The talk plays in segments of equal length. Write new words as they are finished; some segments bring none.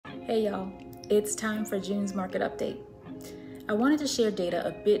Hey y'all, it's time for June's market update. I wanted to share data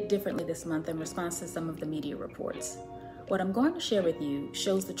a bit differently this month in response to some of the media reports. What I'm going to share with you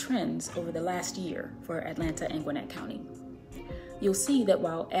shows the trends over the last year for Atlanta and Gwinnett County. You'll see that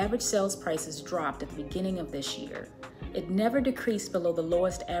while average sales prices dropped at the beginning of this year, it never decreased below the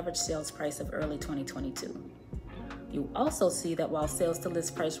lowest average sales price of early 2022. You'll also see that while sales to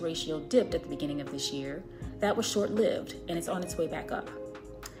list price ratio dipped at the beginning of this year, that was short-lived and it's on its way back up.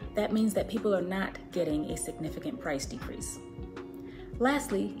 That means that people are not getting a significant price decrease.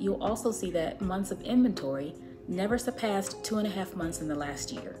 Lastly, you'll also see that months of inventory never surpassed 2.5 months in the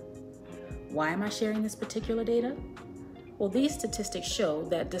last year. Why am I sharing this particular data? Well, these statistics show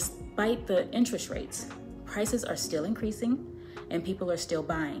that despite the interest rates, prices are still increasing and people are still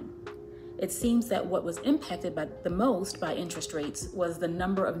buying. It seems that what was impacted the most by interest rates was the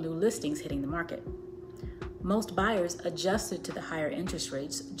number of new listings hitting the market. Most buyers adjusted to the higher interest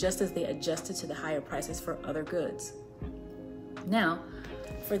rates just as they adjusted to the higher prices for other goods. Now,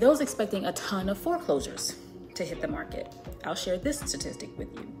 for those expecting a ton of foreclosures to hit the market, I'll share this statistic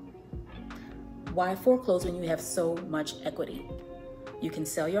with you. Why foreclose when you have so much equity? You can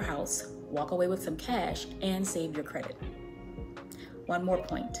sell your house, walk away with some cash, and save your credit. One more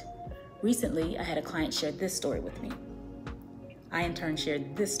point. Recently, I had a client share this story with me. I in turn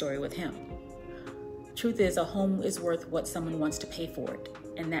shared this story with him. Truth is, a home is worth what someone wants to pay for it,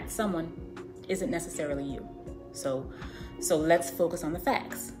 and that someone isn't necessarily you. So let's focus on the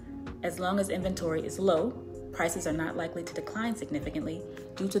facts. As long as inventory is low, prices are not likely to decline significantly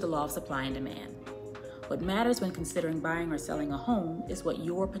due to the law of supply and demand. What matters when considering buying or selling a home is what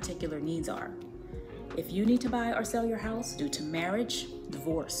your particular needs are. If you need to buy or sell your house due to marriage,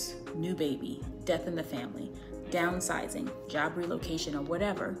 divorce, new baby, death in the family, downsizing, job relocation, or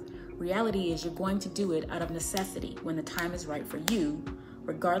whatever, reality is you're going to do it out of necessity when the time is right for you,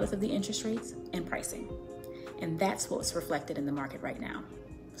 regardless of the interest rates and pricing. And that's what's reflected in the market right now.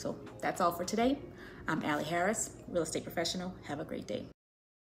 So that's all for today. I'm Allie Harris, real estate professional. Have a great day.